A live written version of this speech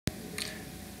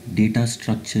Data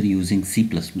structure using C++,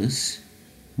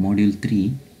 Module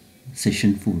 3,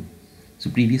 Session 4. So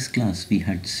previous class we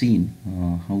had seen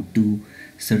how to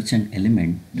search an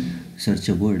element, search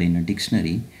a word in a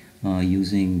dictionary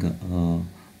using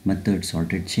method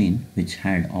sorted chain, which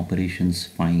had operations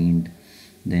find,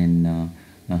 then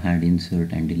had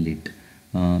insert and delete.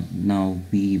 Now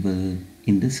we will,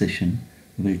 in this session,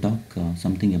 we will talk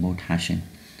something about hashing,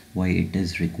 why it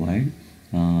is required.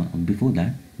 Before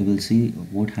that, we will see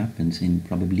what happens in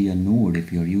probably a node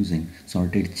if you are using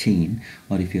sorted chain,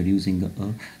 or if you are using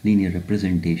a linear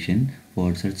representation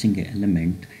for searching an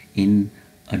element in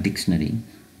a dictionary.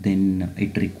 Then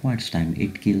it requires time,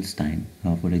 it kills time.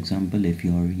 For example, if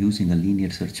you are using a linear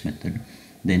search method,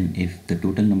 then if the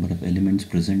total number of elements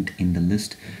present in the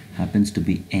list happens to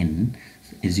be n,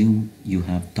 assume you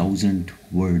have 1000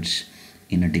 words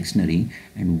in a dictionary,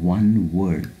 and one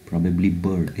word, probably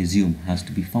bird, assume has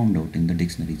to be found out in the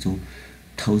dictionary. So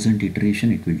 1000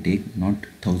 iteration it will take, not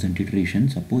 1000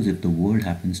 iterations. Suppose if the word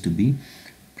happens to be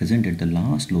present at the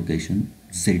last location,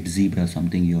 z, zebra,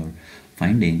 something you're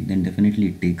finding, then definitely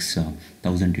it takes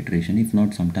 1000 iteration. If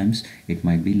not, sometimes it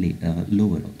might be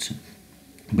lower also.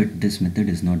 But this method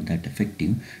is not that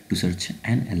effective to search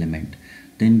an element.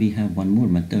 Then we have one more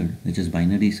method, which is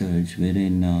binary search,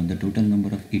 wherein the total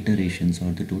number of iterations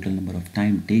or the total number of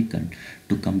time taken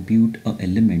to compute an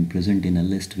element present in a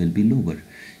list will be lower.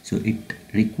 So it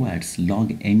requires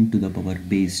log n to the power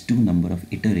base 2 number of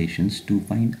iterations to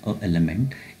find an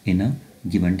element in a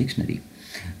given dictionary.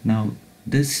 Now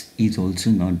this is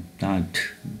also not that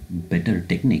better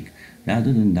technique.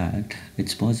 Rather than that,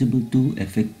 it's possible to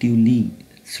effectively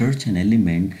search an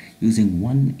element using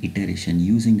one iteration.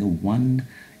 Using a one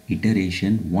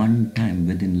iteration one time,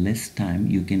 within less time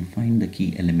you can find the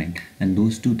key element, and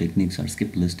those two techniques are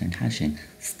skip list and hashing.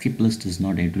 Skip list is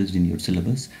not addressed in your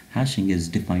syllabus, hashing is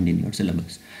defined in your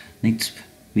syllabus. Next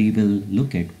we will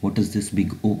look at what is this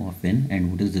big O of n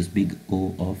and what is this big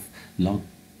O of log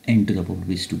n to the power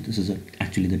base 2. This is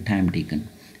actually the time taken,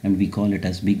 and we call it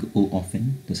as big O of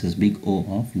n. This is big O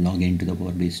of log n to the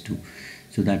power base 2.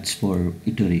 So that's for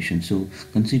iteration. So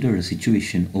consider a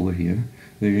situation over here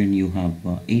wherein you have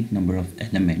 8 number of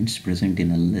elements present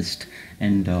in a list,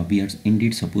 and we are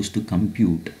indeed supposed to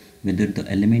compute whether the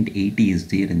element 80 is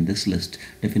there in this list.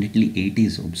 Definitely 80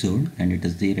 is observed and it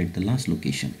is there at the last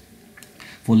location.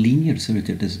 For linear search,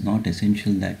 it is not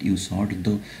essential that you sort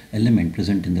the element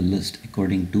present in the list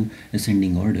according to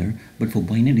ascending order, but for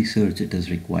binary search it is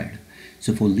required.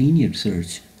 So for linear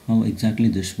search, how exactly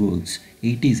this works,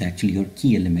 80 is actually your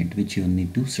key element which you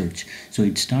need to search. So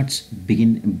it starts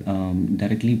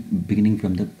directly beginning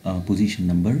from the position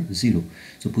number 0.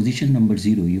 So position number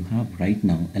 0, you have right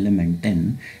now element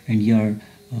 10, and your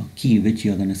key which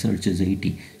you are going to search is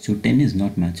 80. So 10 is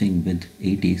not matching with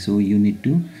 80, so you need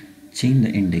to change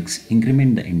the index,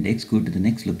 increment the index, go to the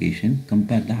next location,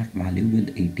 compare that value with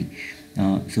 80.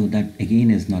 So that again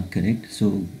is not correct.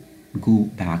 So go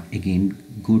back again,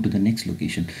 go to the next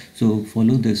location. So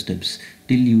follow the steps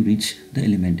till you reach the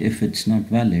element. If it's not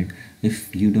valid,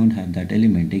 if you don't have that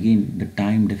element, again the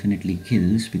time definitely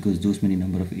kills, because those many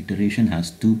number of iteration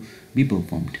has to be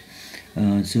performed.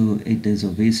 So it is a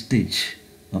wastage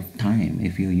of time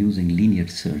if you're using linear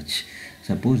search.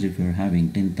 Suppose if you're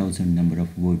having 10,000 number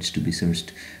of words to be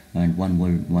searched, and one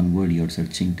word you're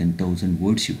searching 10,000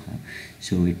 words you have,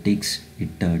 so it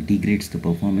degrades the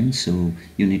performance. So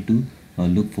you need to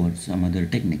look for some other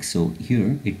techniques. So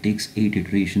here it takes 8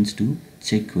 iterations to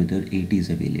check whether 80 is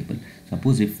available.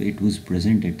 Suppose if it was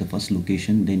present at the first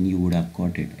location, then you would have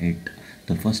got it at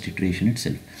the first iteration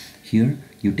itself. Here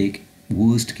you take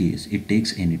worst case, it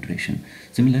takes n iteration.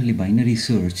 Similarly, binary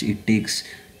search, it takes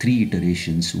 3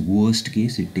 iterations. Worst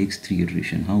case, it takes 3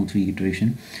 iteration. How 3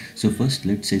 iteration? So first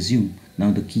let's assume now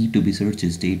the key to be searched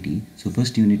is 80. So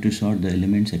first you need to sort the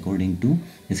elements according to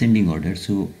ascending order.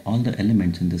 So all the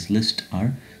elements in this list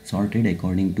are sorted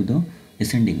according to the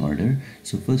ascending order.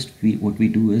 So first what we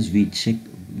do is we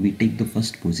take the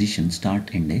first position,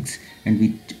 start index, and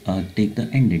we take the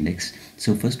end index.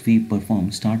 So first we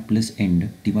perform start plus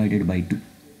end divided by 2.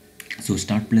 So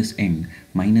start plus end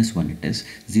minus 1, it is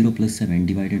 0 plus 7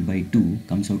 divided by 2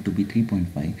 comes out to be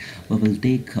 3.5. We will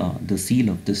take the seal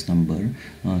of this number,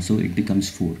 so it becomes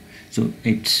 4. So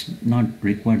it's not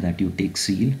required that you take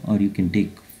seal, or you can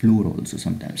take floor also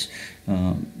sometimes.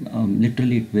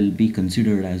 Literally it will be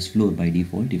considered as floor by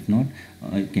default. If not,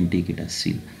 you can take it as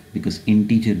seal, because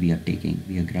integer we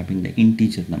are grabbing the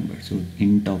integer number. So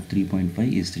int of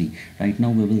 3.5 is 3. Right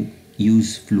now we will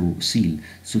use flow seal,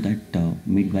 so that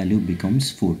mid value becomes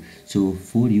 4. So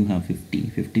 4 you have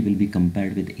 50 will be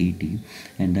compared with 80,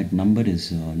 and that number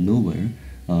is lower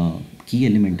key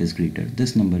element is greater,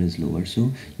 this number is lower,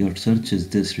 so your search is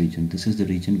this region. This is the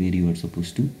region where you are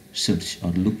supposed to search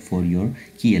or look for your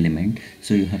key element.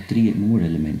 So you have 3 more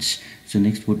elements. So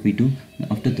next what we do,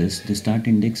 after this, the start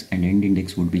index and end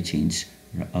index would be changed.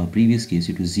 Previous case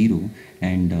it was 0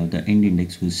 and the end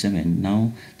index was 7.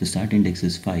 Now the start index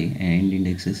is 5 and end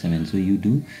index is 7. So you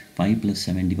do 5 plus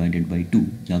 7 divided by 2.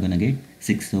 You're gonna get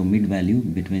 6. So mid value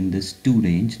between this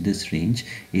this range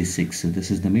is 6. So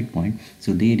this is the midpoint.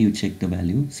 So there you check the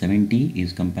value. 70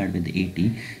 is compared with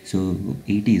 80. So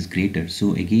 80 is greater.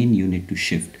 So again you need to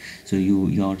shift. So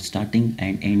your starting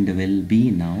and end will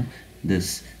be now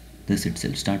this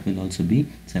itself. Start will also be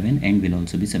 7, end will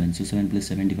also be 7. So 7 plus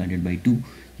 7 divided by 2,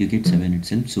 you get 7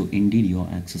 itself. So indeed you are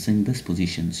accessing this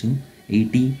position. So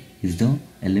 80 is the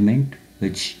element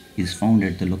which is found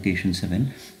at the location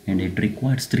 7, and it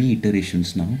requires 3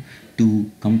 iterations now to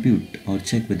compute or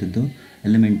check whether the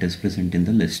element is present in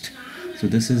the list. So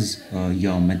this is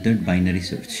your method binary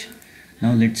search.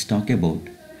 Now let's talk about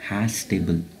hash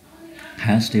table.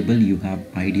 Hash table, you have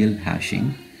ideal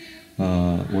hashing.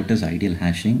 What is ideal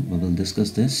hashing? We will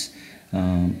discuss this.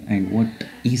 And what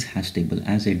is hash table?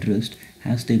 As addressed,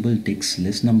 hash table takes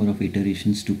less number of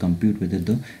iterations to compute whether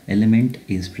the element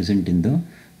is present in the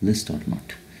list or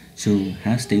not. So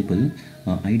hash table,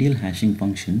 ideal hashing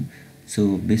function.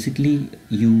 So basically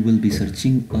you will be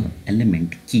searching a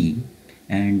element key,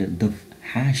 and the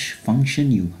hash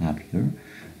function you have here,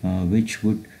 which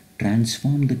would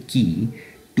transform the key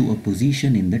to a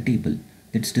position in the table.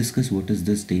 Let's discuss what is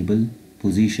this table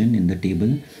position in the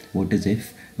table, what is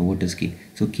f, what is k.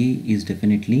 So k is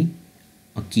definitely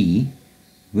a key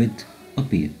with a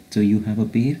pair. So you have a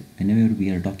pair. Whenever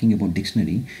we are talking about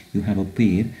dictionary, you have a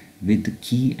pair with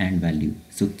key and value.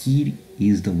 So key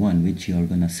is the one which you are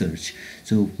gonna search.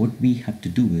 So what we have to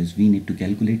do is we need to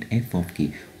calculate f of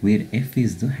k, where f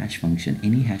is the hash function.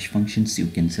 Any hash functions you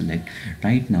can select.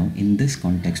 Right now in this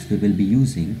context we will be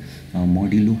using a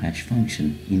modulo hash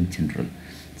function in general.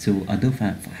 So other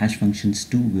hash functions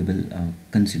too we will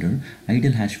consider.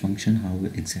 Ideal hash function, how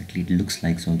exactly it looks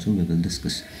like also we will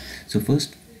discuss. So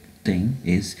first thing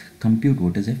is compute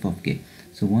what is f of k.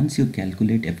 So once you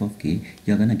calculate f of k,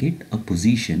 you're gonna get a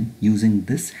position using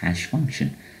this hash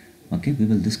function. Okay, we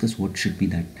will discuss what should be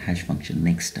that hash function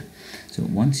next. So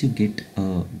once you get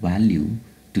a value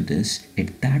to this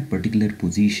at that particular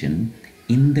position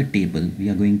in the table, we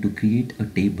are going to create a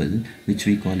table which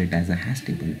we call it as a hash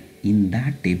table. In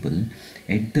that table,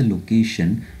 at the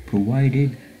location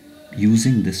provided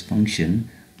using this function,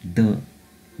 the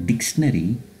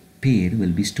dictionary pair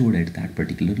will be stored at that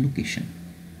particular location.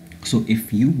 So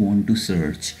if you want to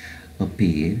search a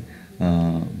pair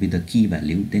with a key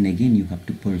value, then again you have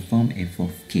to perform f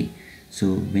of k.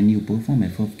 So when you perform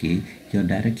f of k, you're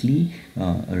directly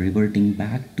reverting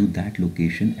back to that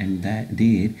location, and that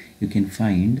there you can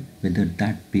find whether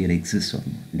that pair exists or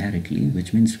not directly,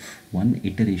 which means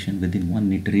within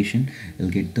one iteration you'll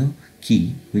get the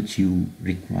key which you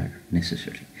require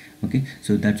necessary. Okay,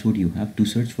 so that's what you have to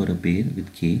search for a pair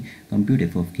with k, compute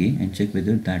f of k, and check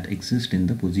whether that exists in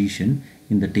the position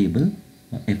in the table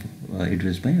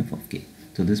addressed by f of k.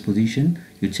 So this position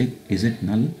you check, is it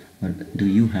null or do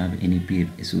you have any pair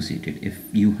associated? If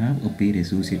you have a pair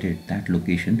associated at that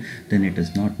location, then it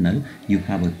is not null, you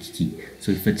have a key.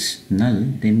 So if it's null,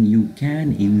 then you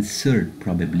can insert,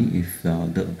 probably if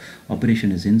the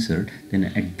operation is insert, then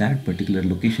at that particular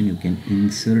location you can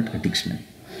insert a dictionary.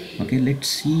 Okay, let's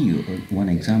see one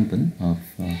example of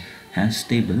hash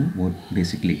table, what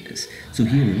basically it is. So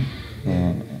here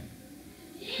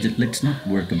let's not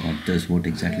work about this what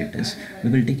exactly it is. We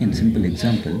will take a simple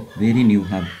example wherein you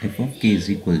have f of k is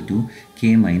equal to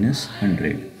k minus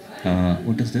 100.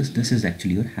 What is this? This is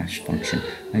actually your hash function.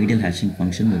 Ideal hashing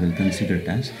function we will consider it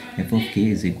as f of k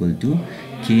is equal to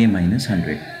k minus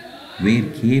 100, where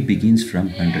k begins from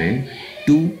 100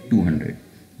 to 200.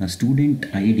 Now student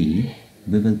ID,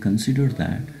 we will consider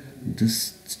that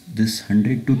this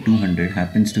 100 to 200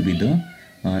 happens to be the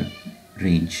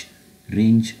range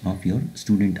of your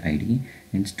student ID,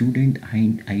 and student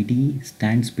ID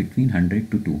stands between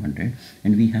 100 to 200,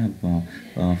 and we have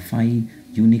 5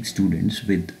 unique students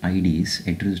with IDs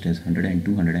addressed as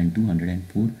 102, 102,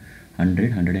 104, 100,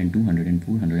 102,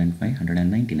 104, 105,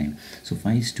 199. So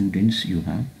 5 students, you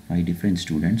have 5 different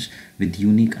students with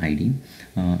unique ID,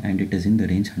 and it is in the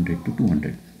range 100 to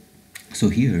 200. So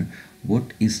here,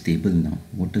 what is table now?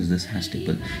 What is this hash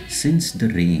table? Since the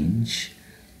range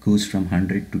goes from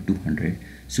 100 to 200,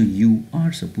 so you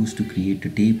are supposed to create a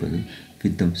table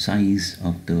with the size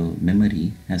of the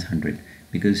memory as 100,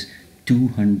 because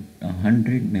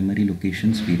 100 memory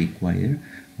locations we require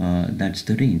that's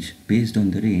the range. Based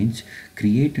on the range,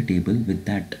 create a table with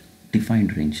that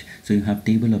defined range. So you have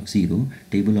table of 0,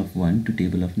 table of 1 to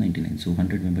table of 99. So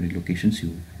 100 memory locations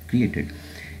you created.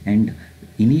 And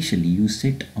initially you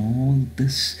set all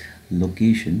this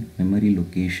location, memory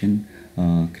location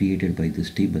created by this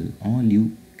table, all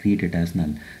you create it as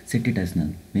null, set it as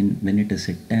null. When it is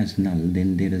set as null,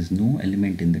 then there is no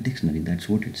element in the dictionary. That's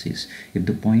what it says. If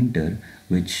the pointer,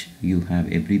 which you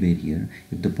have everywhere here,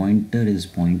 if the pointer is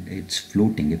it's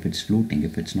floating. If it's floating,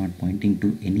 if it's not pointing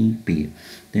to any pair,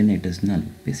 then it is null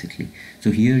basically.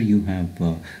 So here you have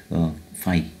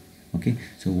 5. Okay,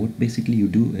 so what basically you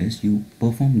do is you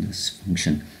perform this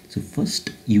function. So first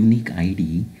unique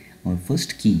ID or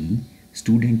first key,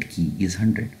 student key, is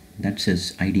 100. That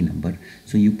says ID number.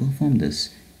 So you perform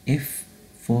this. F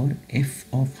for f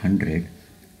of 100,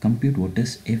 compute what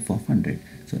is f of 100.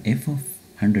 So f of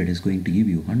 100 is going to give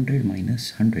you 100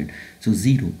 minus 100, so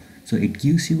 0. So it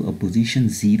gives you a position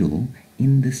 0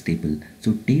 in this table.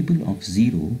 So table of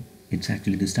 0, it's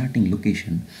actually the starting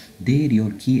location. There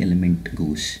your key element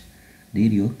goes. There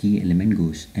your key element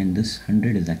goes, and this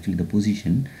 100 is actually the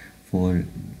position for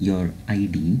your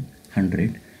ID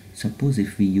 100. Suppose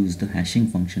if we use the hashing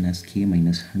function as k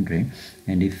minus 100,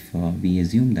 and if we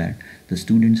assume that the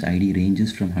student's ID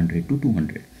ranges from 100 to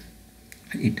 200,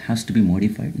 it has to be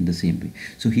modified in the same way.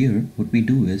 So here what we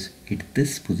do is at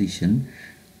this position,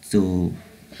 so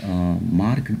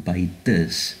marked by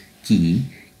this key,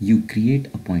 you create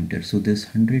a pointer. So this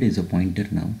 100 is a pointer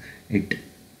now.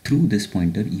 Through this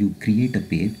pointer you create a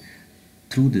pair,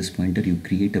 through this pointer you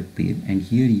create a pair, and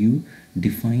here you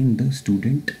define the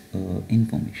student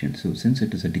information. So since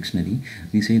it is a dictionary,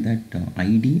 we say that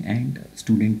ID and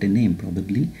student name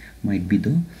probably might be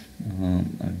the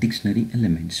dictionary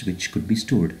elements which could be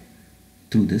stored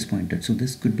through this pointer. So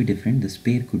this could be different, this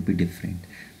pair could be different.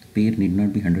 The pair need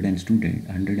not be 100 and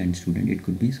student, it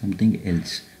could be something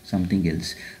else.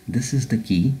 This is the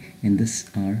key, and this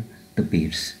are the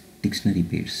pairs, dictionary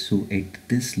pairs. So at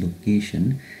this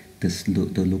location,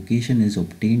 the location is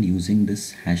obtained using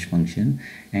this hash function,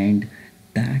 and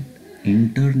that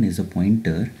in turn is a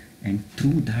pointer, and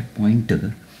through that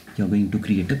pointer you're going to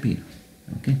create a pair.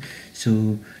 Okay,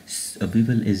 so we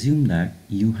will assume that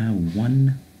you have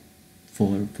one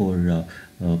for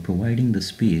providing the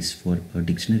space for a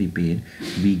dictionary pair.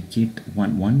 We get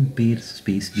one pair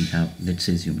space we have. Let's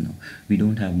assume now we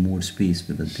don't have more space.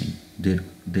 We will think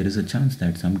there is a chance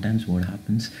that sometimes what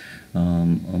happens,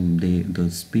 the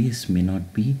space may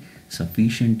not be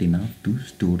sufficient enough to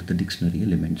store the dictionary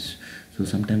elements. So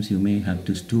sometimes you may have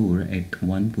to store at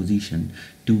one position,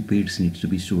 2 pairs needs to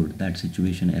be stored. That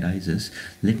situation arises.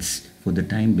 For the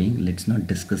time being, let's not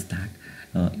discuss that.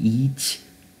 Each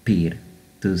pair,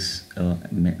 there's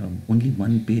only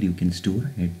one pair you can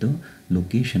store at the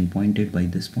location pointed by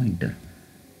this pointer,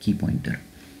 key pointer.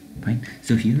 Fine.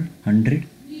 So here 100,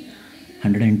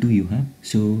 102 you have.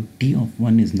 So t of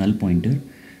 1 is null pointer,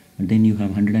 and then you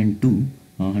have 102.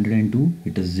 102,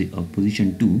 it is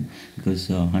position 2, because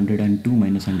 102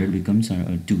 minus 100 becomes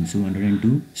 2. So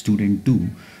 102 student 2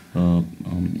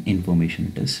 information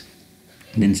it is.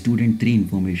 Then student 3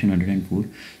 information 104,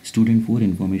 student 4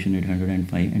 information at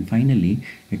 105, and finally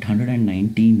at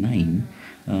 199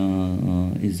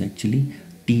 is actually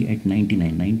t at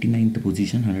 99. 99th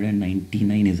position,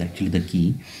 199 is actually the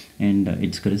key, and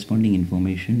its corresponding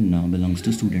information belongs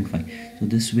to student 5. So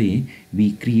this way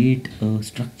we create a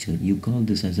structure. You call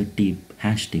this as a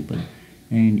hash table,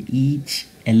 and each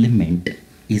element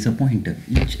is a pointer.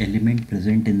 Each element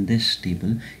present in this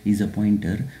table is a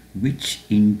pointer, which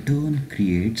in turn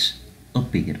creates a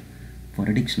pair for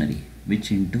a dictionary.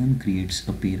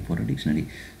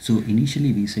 So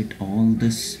initially we set all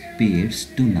these pairs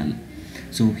to null.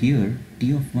 So here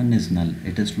t of 1 is null,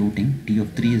 it is floating. T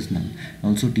of 3 is null.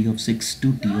 Also t of 6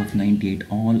 to t of 98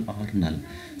 all are null.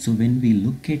 So when we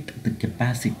look at the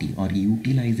capacity or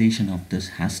utilization of this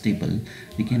hash table,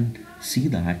 we can see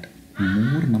that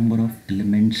more number of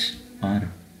elements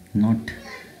are not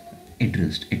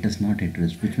addressed. It is not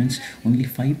addressed, which means only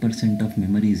 5% of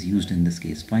memory is used in this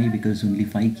case. 5, because only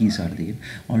 5 keys are there.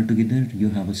 Altogether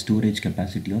you have a storage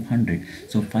capacity of 100.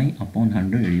 So 5 upon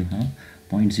 100 you have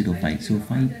 0.05. So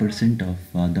 5%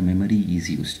 of the memory is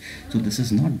used. So this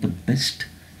is not the best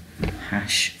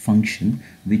hash function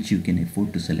which you can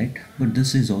afford to select, but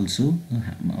this is also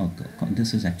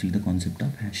this is actually the concept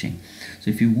of hashing.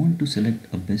 So if you want to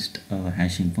select a best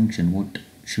hashing function, what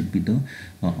should be the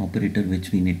operator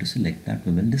which we need to select, that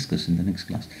we will discuss in the next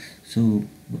class. So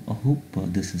I hope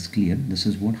this is clear. This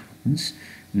is what happens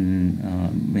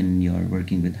when you are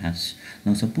working with hash.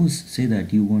 Now suppose say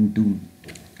that you want to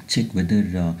check whether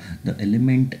the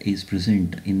element is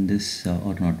present in this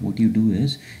or not. What you do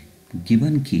is,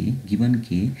 given k, you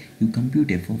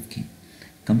compute f of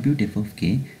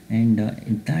k, and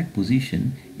in that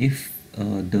position, if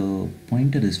the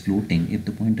pointer is floating,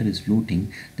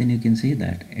 then you can say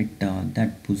that at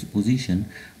that position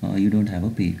you don't have a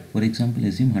pair. For example,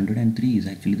 assume 103 is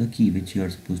actually the key which you are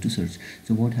supposed to search.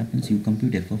 So what happens, you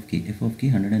compute f of k,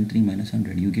 103 minus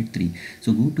 100, you get 3.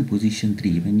 So go to position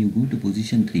 3. When you go to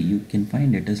position 3, you can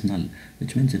find it as null,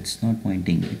 which means it's not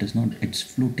pointing, it's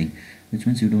floating, which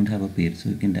means you don't have a pair. So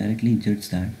you can directly judge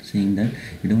that, saying that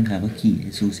you don't have a key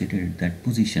associated at that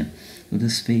position. So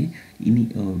this way,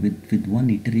 with one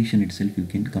iteration itself, you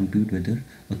can compute whether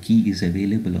a key is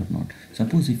available or not.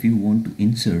 Suppose if you want to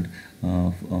insert,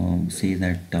 say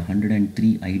that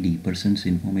 103 ID person's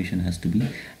information has to be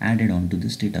added onto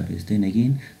this database, then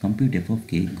again compute f of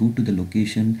k, go to the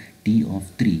location t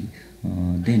of 3,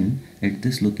 then at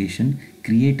this location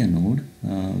create a node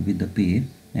with the pair,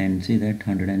 and say that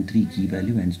 103 key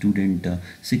value and student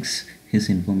 6, his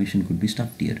information could be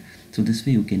stuffed here. So this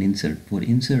way you can insert. For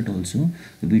insert also,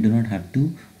 we do not have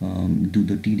to do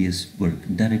the tedious work.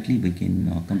 Directly we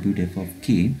can compute f of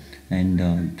k, and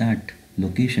that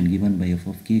location given by f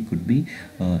of k could be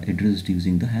addressed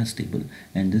using the hash table,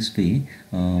 and this way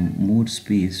more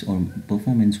space or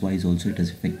performance wise also it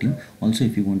is effective. Also,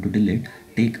 if you want to delete,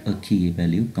 take a key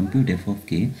value, compute f of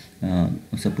k.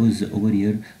 Suppose over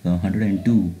here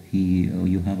 102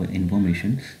 you have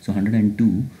information, so 102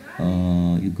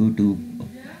 you go to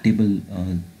table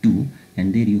 2,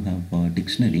 and there you have a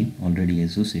dictionary already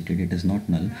associated, it is not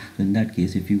null. So in that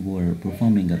case, if you were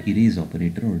performing a erase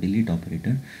operator or delete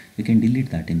operator, you can delete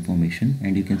that information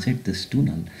and you can set this to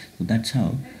null. So that's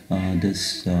how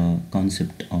this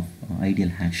concept of ideal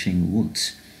hashing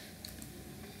works.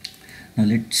 Now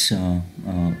let's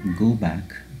go back.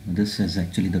 This is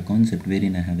actually the concept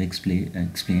wherein I have explained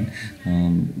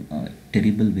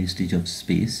terrible wastage of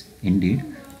space. Indeed,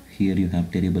 here you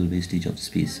have terrible wastage of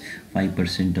space.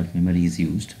 5% of memory is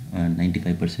used,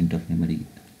 95% of memory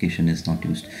location is not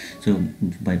used. So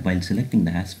while selecting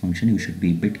the hash function, you should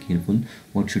be a bit careful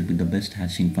what should be the best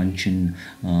hashing function.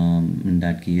 In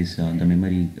that case, the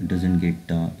memory doesn't get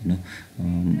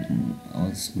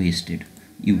wasted.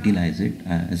 Utilize it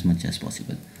as much as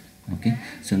possible. Okay,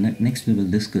 so next we will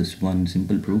discuss one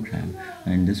simple program,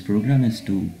 and this program is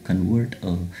to convert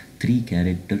a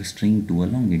 3-character string to a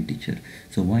long integer.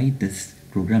 So why this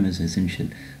program is essential?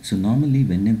 So normally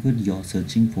whenever you're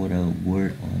searching for a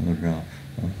word or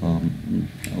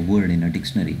a word in a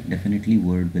dictionary, definitely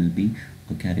word will be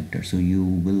a character. So you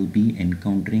will be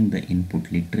encountering the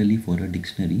input. Literally for a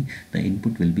dictionary, the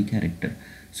input will be character.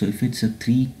 So if it's a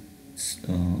 3,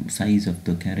 size of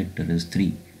the character is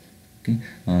 3. Okay,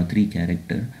 3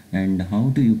 character, and how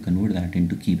do you convert that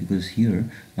into key? Because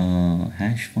here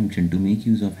hash function, to make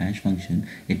use of hash function,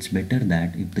 it's better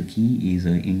that if the key is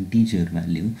an integer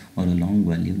value or a long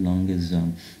value, long is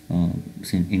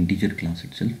say an integer class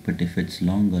itself, but if it's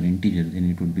long or integer,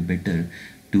 then it would be better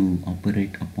to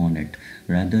operate upon it.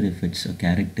 Rather, if it's a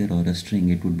character or a string,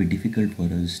 it would be difficult for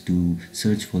us to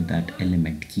search for that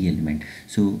element, key element.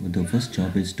 So the first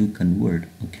job is to convert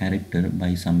a character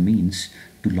by some means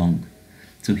to long.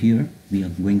 So here we are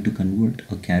going to convert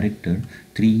a character,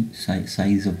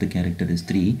 size of the character is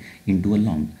 3, into a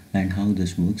long. And how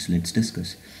this works, let's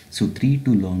discuss. So 3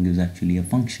 to long is actually a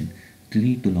function.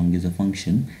 3 to long is a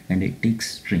function, and it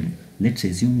takes string. Let's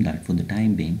assume that for the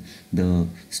time being, the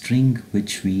string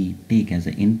which we take as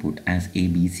an input as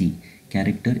ABC,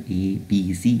 character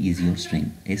ABC is your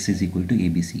string. S is equal to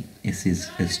ABC. S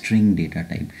is a string data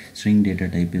type. String data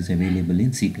type is available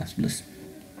in C++.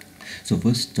 So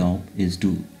first job is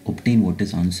to obtain what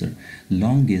is answer.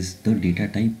 Long is the data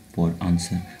type for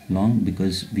answer. Long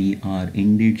because we are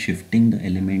indeed shifting the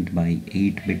element by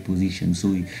 8-bit position,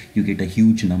 so you get a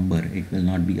huge number, it will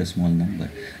not be a small number,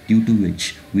 due to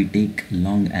which we take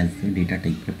long as the data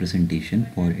type representation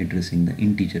for addressing the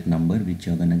integer number which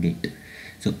you are gonna get.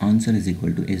 So answer is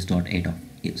equal to s dot 8 of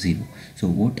 0. So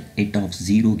what 8 of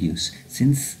 0 gives,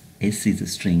 since S is a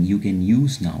string, you can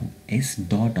use now S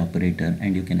dot operator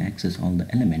and you can access all the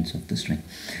elements of the string.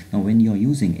 Now when you are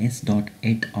using S dot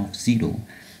 8 of 0,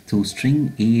 so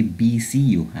string A, B, C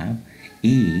you have,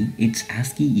 A, its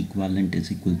ASCII equivalent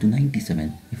is equal to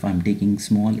 97. If I'm taking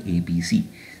small a, b, c,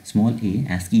 small a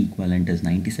ASCII equivalent is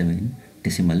 97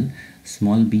 decimal,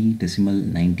 small b decimal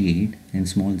 98, and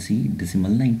small c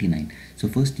decimal 99. So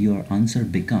first your answer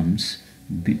becomes,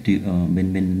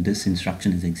 when this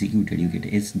instruction is executed, you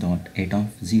get s dot 8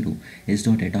 of 0. S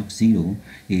dot 8 of 0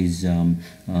 is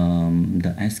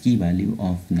the ASCII value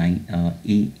of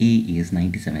a is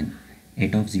 97,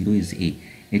 8 of 0 is A.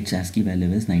 Its ASCII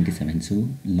value is 97. So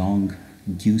long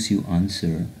gives you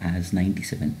answer as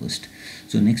 97 first.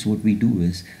 So next what we do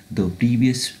is the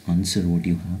previous answer what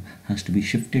you have has to be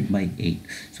shifted by 8.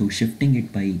 So shifting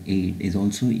it by 8 is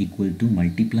also equal to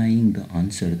multiplying the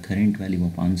answer, current value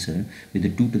of answer, with the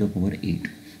 2 to the power 8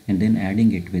 and then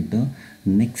adding it with the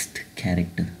next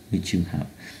character which you have.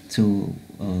 So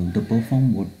the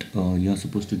perform what you are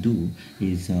supposed to do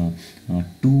is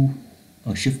 2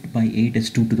 shift by 8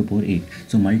 is 2 to the power 8.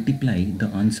 So multiply the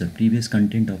answer. Previous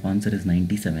content of answer is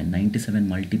 97. 97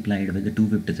 multiplied with the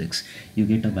 256. You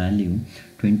get a value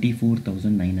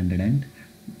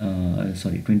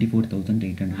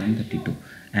 24,832.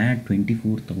 Add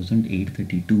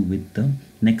 24,832 with the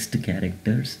next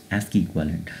character's ASCII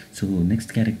equivalent. So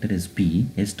next character is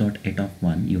B. S dot 8 of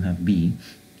 1. You have B.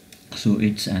 So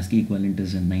its ASCII equivalent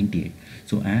is 98.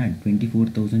 So add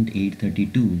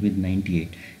 24,832 with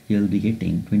 98. You'll be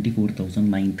getting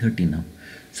 24,930 now.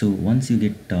 So once you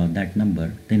get that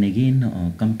number, then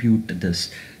again compute this,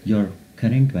 your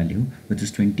current value, which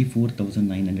is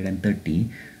 24,930.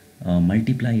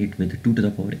 Multiply it with 2 to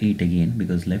the power 8 again,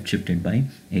 because left shifted by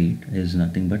 8 is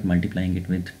nothing but multiplying it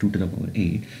with 2 to the power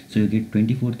 8. So you get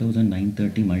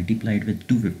 24,930 multiplied with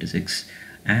 256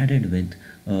 added with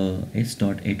s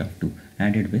dot 8 of 2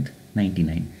 added with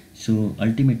 99. So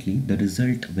ultimately the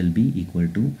result will be equal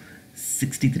to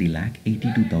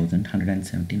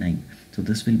 63,82,179. So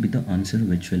this will be the answer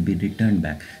which will be returned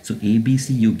back. So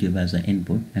ABC you give as an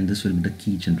input, and this will be the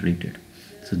key generated.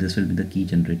 So this will be the key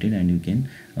generated, and you can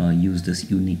use this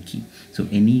unique key. So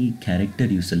any character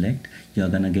you select, you're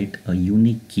gonna get a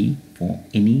unique key for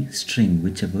any string,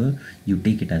 whichever you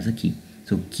take it as a key.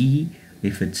 So key,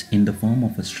 if it's in the form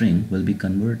of a string, will be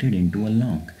converted into a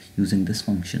long using this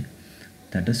function.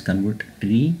 That is convert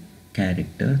 3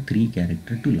 character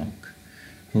to long.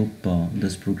 Hope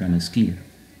this program is clear.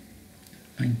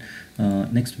 Fine.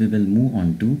 Next we will move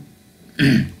on to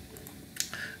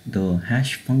the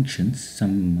hash functions,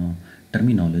 some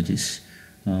terminologies.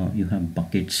 You have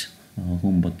buckets,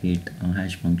 home bucket,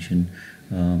 hash function.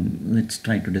 Let's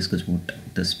try to discuss what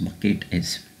this bucket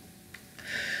is.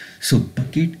 So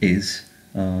bucket is,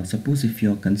 suppose if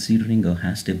you're considering a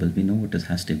hash table, we know what is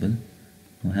hash table.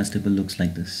 Hash table looks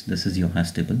like this. This is your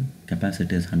hash table.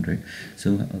 Capacity is 100.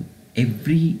 So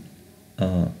every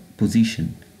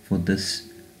position for this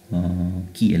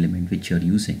key element which you're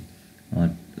using,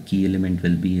 key element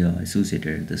will be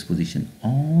associated with this position.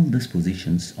 All these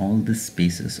positions, all these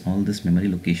spaces, all these memory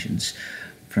locations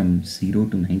from 0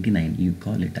 to 99, you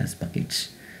call it as buckets.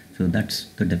 So that's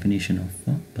the definition of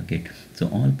a bucket. So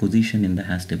all position in the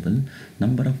hash table,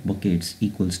 number of buckets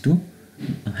equals to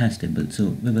a hash table.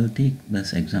 So we will take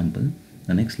this example.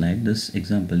 The next slide, this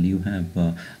example, you have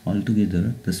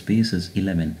altogether the space is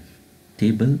 11.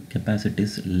 Table capacity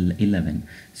is 11.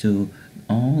 So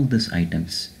all these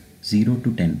items 0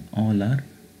 to 10 all are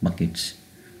buckets.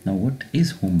 Now what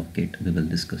is home bucket, we will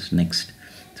discuss next.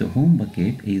 So home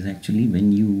bucket is actually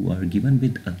when you are given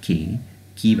with a key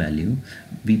value,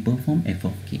 we perform f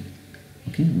of k.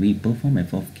 Okay, we perform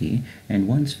f of k, and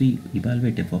once we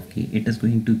evaluate f of k, it is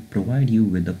going to provide you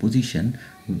with the position.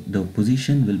 The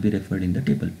position will be referred in the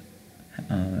table,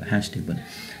 hash table,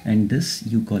 and this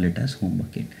you call it as home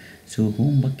bucket. So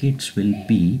home buckets will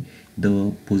be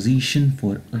the position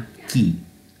for a key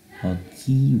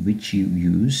which you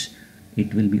use.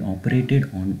 It will be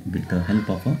operated on with the help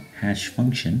of a hash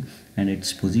function, and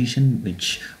its position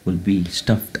which will be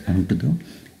stuffed onto the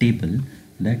table,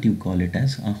 that you call it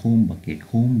as a home bucket.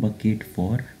 Home bucket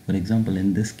for example,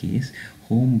 in this case,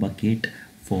 home bucket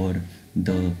for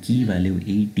the key value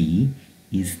 80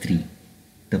 is 3,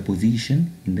 the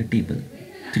position in the table.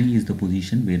 3 is the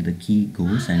position where the key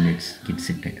goes and it gets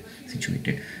situated.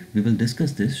 We will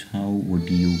discuss this, how would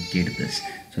you get this.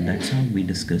 So that's how we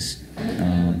discuss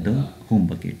the home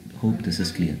bucket. Hope this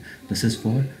is clear. This is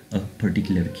for a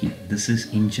particular key. This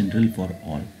is in general for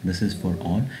all. This is for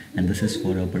all, and this is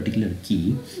for a particular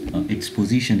key, its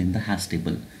position in the hash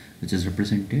table, which is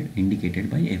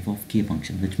indicated by f of k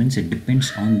function, which means it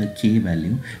depends on the k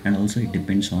value, and also it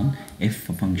depends on f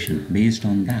function. Based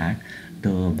on that,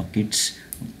 the buckets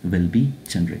will be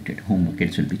generated, home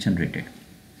buckets will be generated.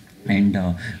 And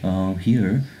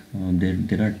here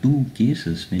there are two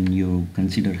cases when you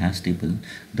consider hash table.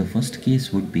 The first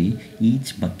case would be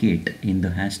each bucket in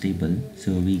the hash table.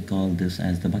 So we call this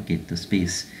as the bucket, the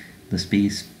space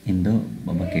in the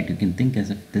bucket. You can think as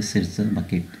if this is the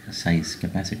bucket size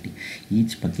capacity.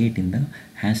 Each bucket in the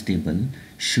hash table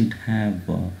should have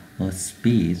a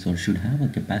space, or should have a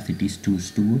capacity to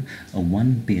store a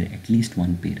one pair, at least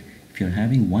one pair. If you're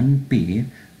having one pair,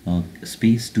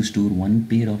 space to store one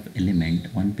pair of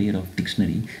element, one pair of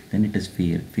dictionary, then it is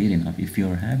fair enough. If you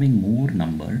are having more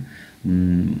number,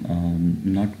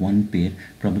 not one pair,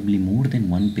 probably more than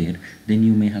one pair, then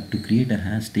you may have to create a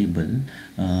hash table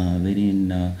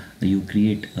wherein you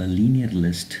create a linear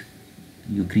list.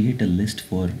 You create a list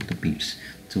for the pairs,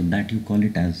 so that you call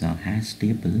it as a hash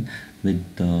table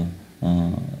with the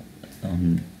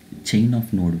chain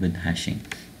of node with hashing.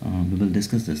 We will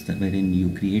discuss this, that wherein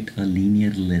you create a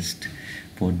linear list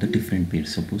for the different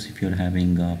pairs. Suppose if you're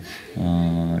having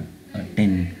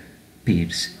 10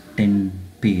 pairs, 10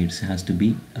 pairs has to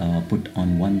be put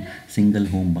on one single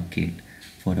home bucket.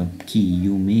 For a key,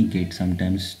 you may get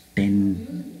sometimes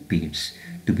 10 pairs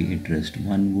to be addressed.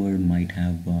 One word might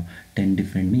have 10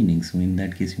 different meanings, so in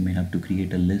that case you may have to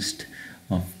create a list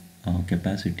of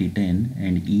capacity 10,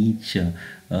 and each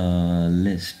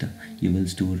list you will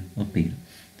store a pair.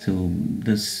 So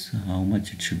this, how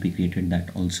much it should be created,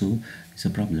 that also is a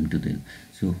problem to deal.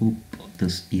 So hope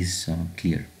this is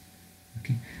clear.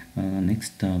 Okay.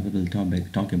 Next we will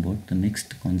talk about the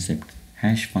next concept,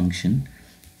 hash function,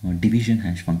 division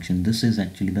hash function. This is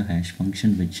actually the hash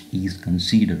function which is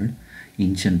considered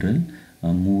in general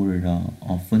more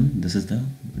often. This is the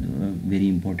very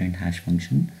important hash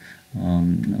function.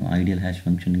 Ideal hash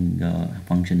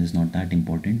function is not that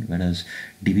important, whereas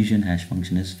division hash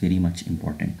function is very much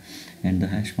important, and the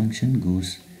hash function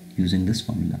goes using this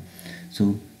formula.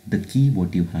 So the key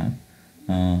what you have,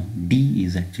 D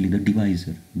is actually the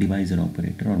divisor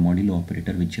operator or modulo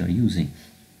operator which you are using.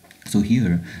 So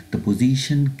here the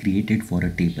position created for a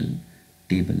table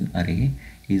array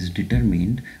is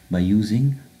determined by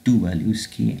using two values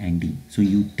k and d. So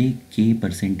you take k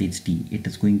percentage d, it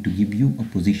is going to give you a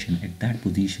position. At that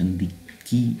position the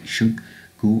key should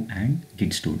go and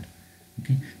get stored.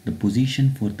 Okay, the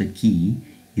position for the key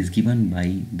is given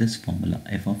by this formula,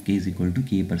 f of k is equal to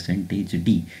k percentage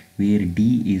d, where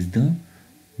d is the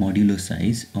modulo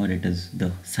size, or it is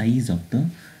the size of the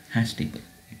hash table.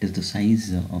 It is the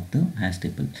size of the hash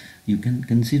table. You can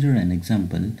consider an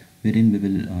example wherein we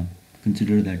will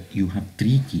consider that you have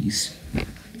three keys,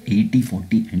 80,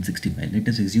 40 and 65. Let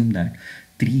us assume that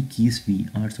three keys we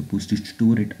are supposed to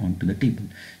store it onto the table.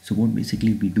 So what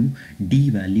basically we do, d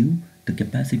value, the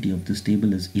capacity of this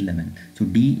table is 11. So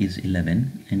d is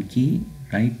 11, and k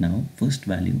right now, first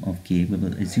value of k, we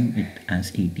will assume it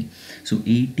as 80. So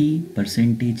 80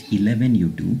 percentage 11 you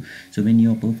do. So when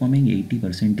you are performing 80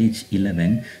 percentage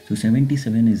 11, so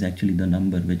 77 is actually the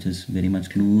number which is very much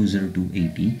closer to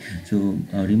 80. So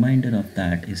a reminder of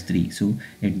that is 3. So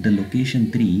at the location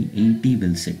 3, 80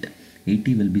 will sit.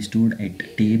 80 will be stored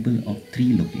at table of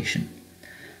 3 location.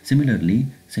 Similarly,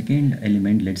 second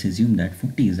element, let's assume that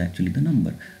 40 is actually the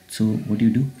number. So what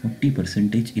you do, 40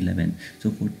 percentage 11.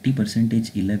 So 40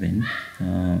 percentage 11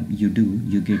 you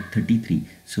get 33.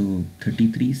 So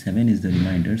 33, 7 is the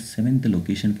reminder, 7th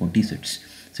location 40 sits.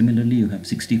 Similarly, you have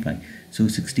 65. So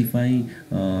 65,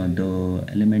 the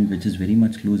element which is very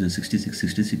much closer,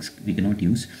 66 we cannot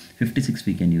use, 56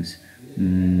 we can use.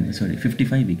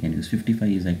 55 we can use. 55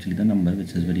 is actually the number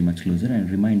which is very much closer, and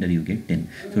reminder you get 10.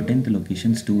 So 10th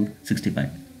location store 65.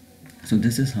 So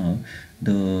this is how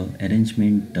the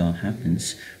arrangement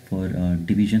happens for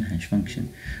division hash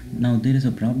function. Now there is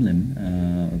a problem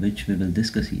which we will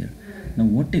discuss here. Now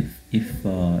what if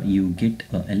you get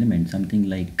an element something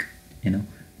like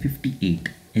 58.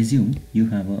 Assume you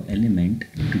have an element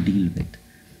to deal with.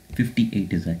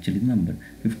 58 is actually the number.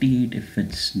 58, if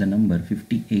it's the number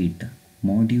 58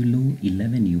 modulo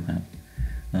 11 you have,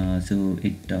 so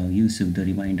it uses the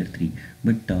remainder 3.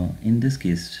 But in this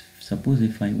case, suppose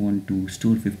if I want to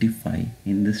store 55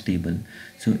 in this table,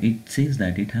 so it says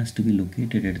that it has to be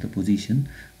located at the position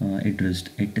addressed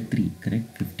at 3,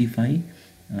 correct?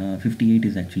 58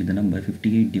 is actually the number.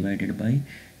 58 divided by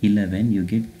 11, you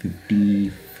get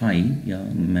 55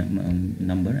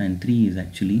 number, and 3 is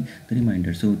actually the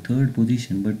remainder. So third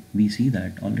position, but we see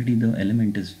that already the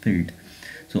element is filled.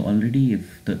 So already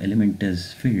if the element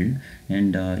is filled,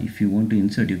 and if you want to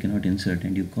insert, you cannot insert,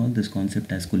 and you call this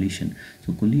concept as collision.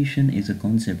 So collision is a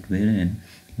concept wherein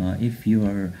if you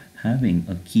are having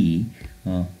a key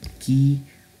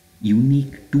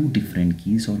unique two different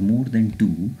keys or more than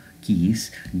two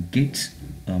keys gets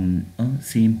a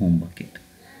same home bucket.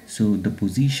 So the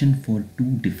position for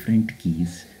two different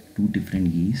keys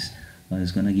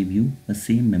is gonna give you a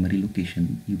same memory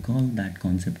location. You call that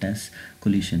concept as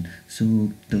collision.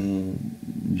 So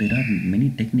there are many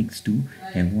techniques to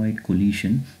avoid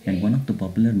collision, and one of the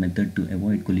popular method to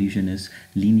avoid collision is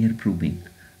linear probing.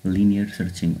 linear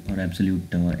searching or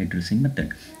absolute addressing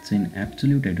method. So in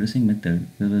absolute addressing method,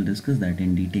 we will discuss that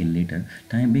in detail later.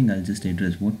 Time being, I'll just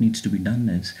address what needs to be done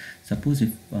is, suppose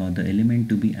if the element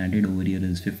to be added over here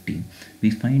is 50,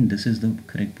 we find this is the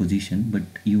correct position, but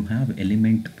you have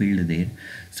element filled there.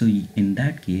 So in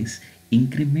that case,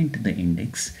 increment the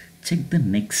index, check the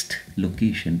next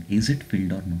location, is it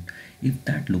filled or not. If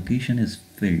that location is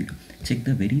filled, check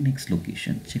the very next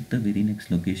location,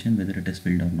 whether it is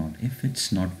filled or not. If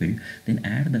it's not filled, then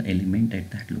add the element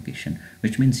at that location,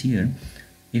 which means here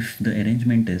if the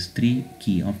arrangement is 3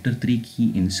 key, after 3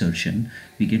 key insertion,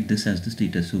 we get this as the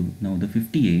status. So now the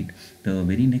 58, the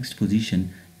very next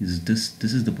position is this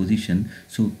is the position.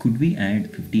 So could we add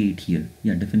 58 here?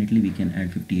 Yeah, definitely we can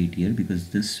add 58 here, because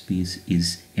this space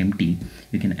is empty.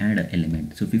 You can add an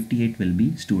element, so 58 will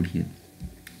be stored here.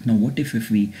 Now what if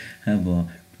we have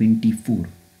 24?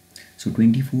 So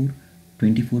 24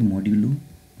 modulo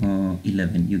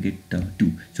 11, you get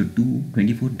 2. So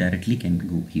 24 directly can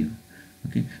go here.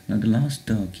 Okay, now the last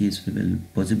case we will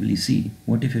possibly see,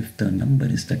 what if the number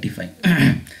is 35?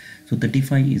 So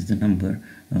 35 is the number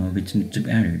which needs to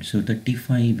be added. So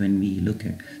 35, when we look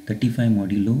at 35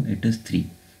 modulo, it is 3.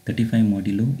 35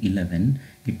 modulo 11,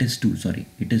 it is 2. Sorry,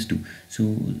 it is 2.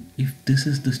 So if this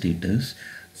is the status,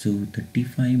 so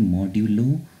 35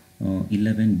 modulo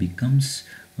 11 becomes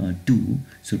 2.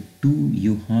 So 2,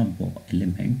 you have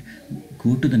element,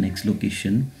 go to the next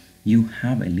location, you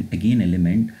have again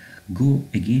element, go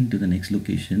again to the next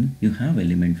location, you have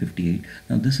element 58.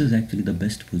 Now this is actually the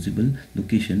best possible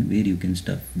location where you can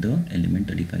stuff the element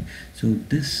 35. So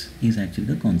this is actually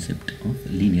the concept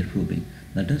of linear probing.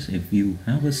 That is, if you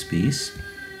have a space,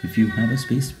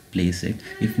 place it.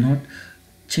 If not,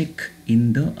 check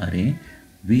in the array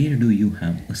where do you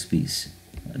have a space,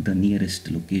 the nearest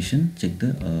location, check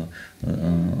the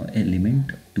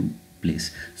element to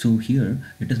place. So here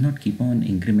it does not keep on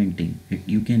incrementing it.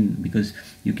 You can, because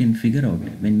you can figure out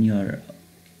when you are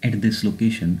at this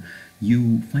location,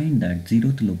 you find that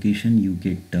 0th location you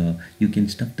get you can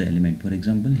stuff the element. For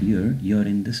example, here you are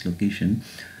in this location,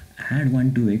 add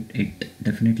 1 to it, it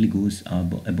definitely goes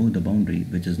above the boundary,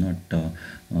 which is not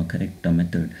correct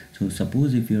method. So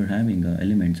suppose if you're having an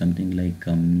element something like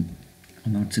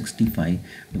not 65,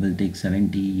 we will take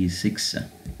 76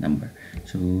 number.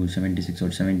 So 76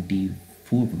 or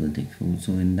 74 we will take.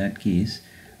 So in that case,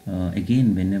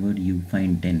 again, whenever you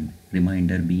find 10,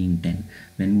 reminder being 10,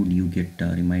 when would you get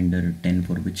reminder 10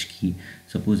 for which key?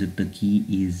 Suppose if the key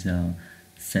is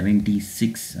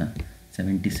 76,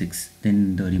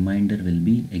 then the reminder will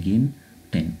be again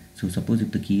 10. So suppose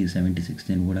if the key is 76,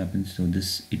 then what happens? So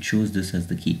this, it shows this as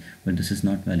the key, but this is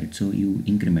not valid, so you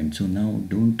increment. So now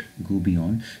don't go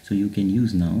beyond. So you can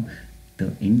use now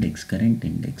the index, current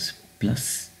index,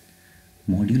 plus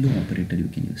modulo operator, you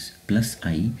can use plus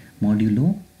I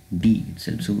modulo d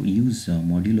itself. So use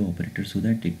modulo operator so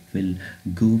that it will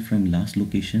go from last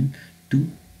location to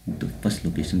the first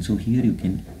location. So here you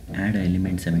can add an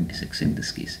element 76 in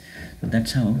this case. So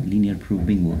that's how linear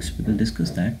probing works. We will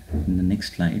discuss that in the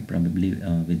next slide, probably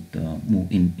with more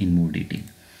in more detail.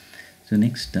 So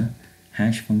next,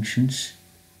 hash functions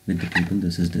with the table,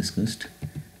 this is discussed.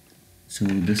 So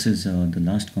this is the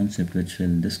last concept which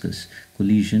we'll discuss,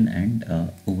 collision and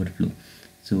overflow.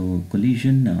 So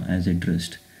collision, as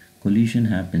addressed, collision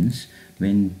happens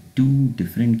when two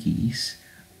different keys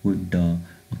would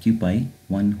occupy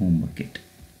one home bucket.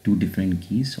 Two different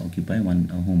keys occupy one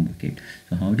home bucket.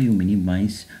 So how do you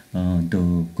minimize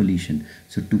the collision?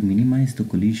 So to minimize the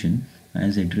collision,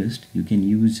 as addressed, you can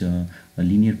use a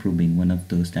linear probing, one of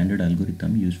the standard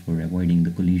algorithm used for avoiding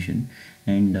the collision.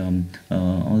 And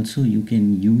also you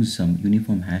can use some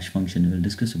uniform hash function. We will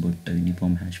discuss about the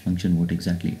uniform hash function, what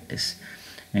exactly it is.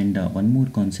 And one more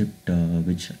concept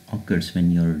which occurs when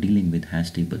you're dealing with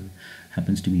hash table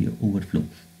happens to be overflow.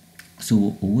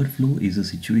 So overflow is a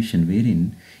situation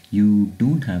wherein you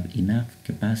don't have enough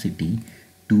capacity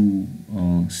to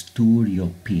store your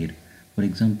pair. For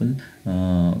example,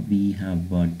 we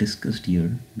have discussed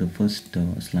here the first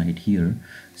slide here.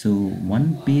 So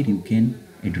one pair you can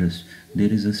address,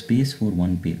 there is a space for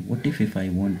one pair. What if I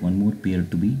want one more pair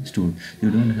to be stored?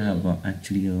 You don't have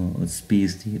actually a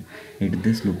space there. At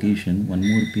this location, one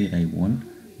more pair I want,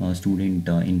 student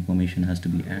information has to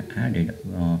be added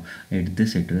at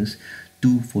this address.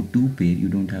 For two pair, you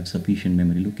don't have sufficient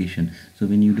memory location. So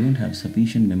when you don't have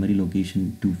sufficient memory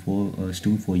location to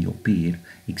store for your pair,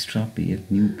 extra pair,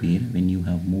 new pair, when you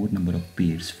have more number of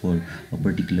pairs for a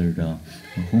particular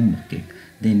home bucket,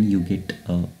 then you get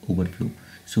overflow.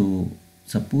 So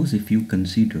suppose if you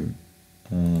consider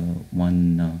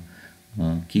one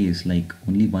case like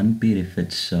only one pair if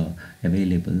it's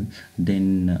available,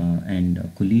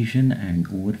 then collision and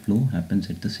overflow happens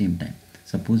at the same time.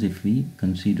 Suppose if we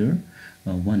consider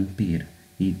one pair,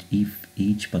 if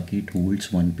each bucket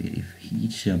holds one pair, if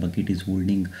each bucket is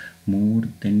holding more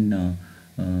than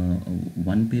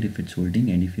one pair if it's holding,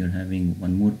 and if you're having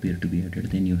one more pair to be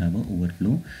added, then you have an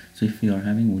overflow. So if you are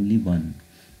having only one,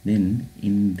 then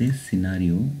in this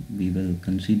scenario we will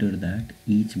consider that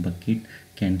each bucket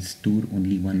can store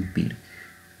only one pair.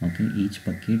 Okay, each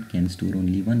bucket can store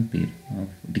only one pair of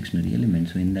dictionary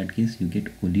elements. So in that case you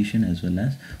get collision as well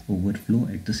as overflow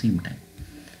at the same time.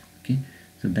 Okay,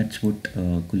 so that's what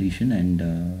collision and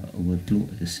overflow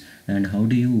is. And how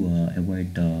do you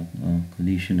avoid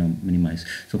collision or minimize?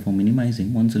 So for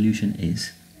minimizing, one solution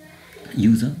is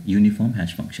use a uniform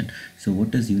hash function. So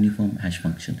what is uniform hash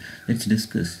function? Let's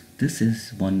discuss. This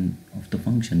is one of the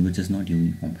function which is not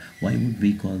uniform. Why would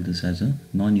we call this as a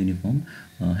non-uniform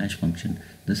hash function?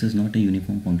 This is not a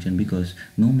uniform function because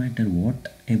no matter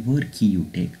whatever key you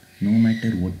take, no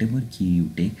matter whatever key you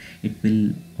take, it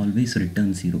will always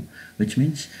return 0, which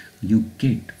means you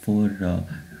get for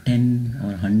 10 or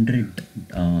 100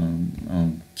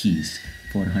 keys,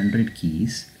 for 100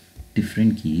 keys,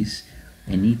 different keys,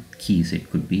 any keys it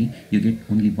could be, you get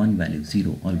only one value,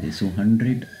 0 always. So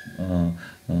 100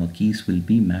 keys will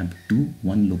be mapped to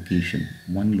one location,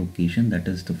 that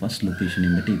is the first location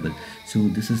in the table. So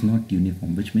this is not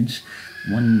uniform, which means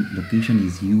one location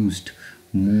is used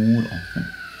more often.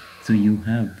 So you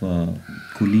have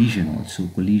collision also.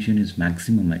 Collision is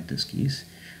maximum at this case,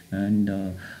 and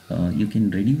you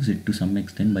can reduce it to some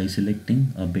extent by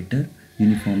selecting a better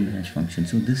uniform hash function.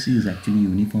 So this is actually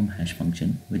uniform hash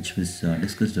function, which was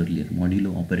discussed earlier.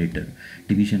 Modulo operator,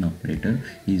 division operator,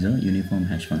 is a uniform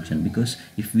hash function because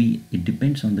it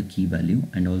depends on the key value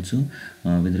and also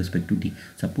with respect to d.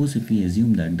 Suppose if we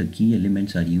assume that the key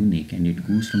elements are unique and it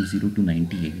goes from 0 to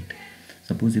 98.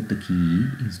 Suppose if the key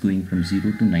is going from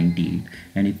 0 to 98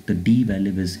 and if the d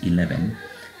value is 11,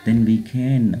 then we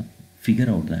can figure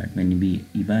out that when we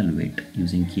evaluate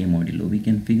using K modulo, we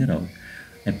can figure out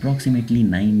approximately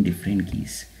 9 different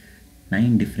keys.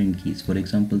 9 different keys. For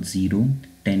example, 0,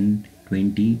 10,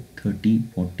 20, 30,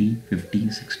 40, 50,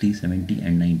 60, 70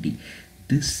 and 90.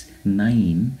 This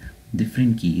 9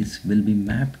 different keys will be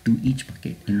mapped to each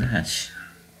bucket in the hash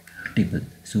table.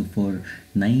 So for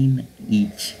 9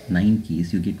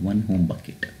 keys, you get one home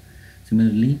bucket.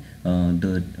 Similarly,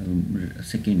 the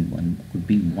second one could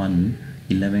be 1,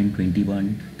 11,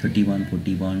 21, 31,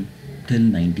 41 till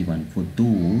 91. For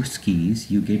those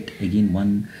keys, you get again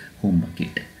one home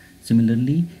bucket.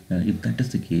 Similarly, if that is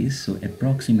the case, so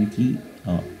approximately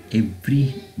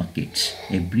every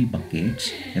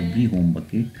home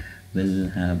bucket will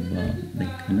have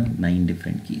 9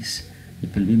 different keys.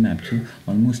 It will be mapped. So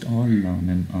almost all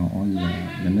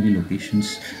memory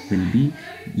locations will be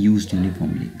used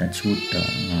uniformly. That's what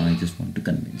I just want to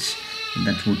convince.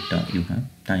 That's what you have.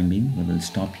 Time being, we will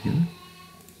stop here.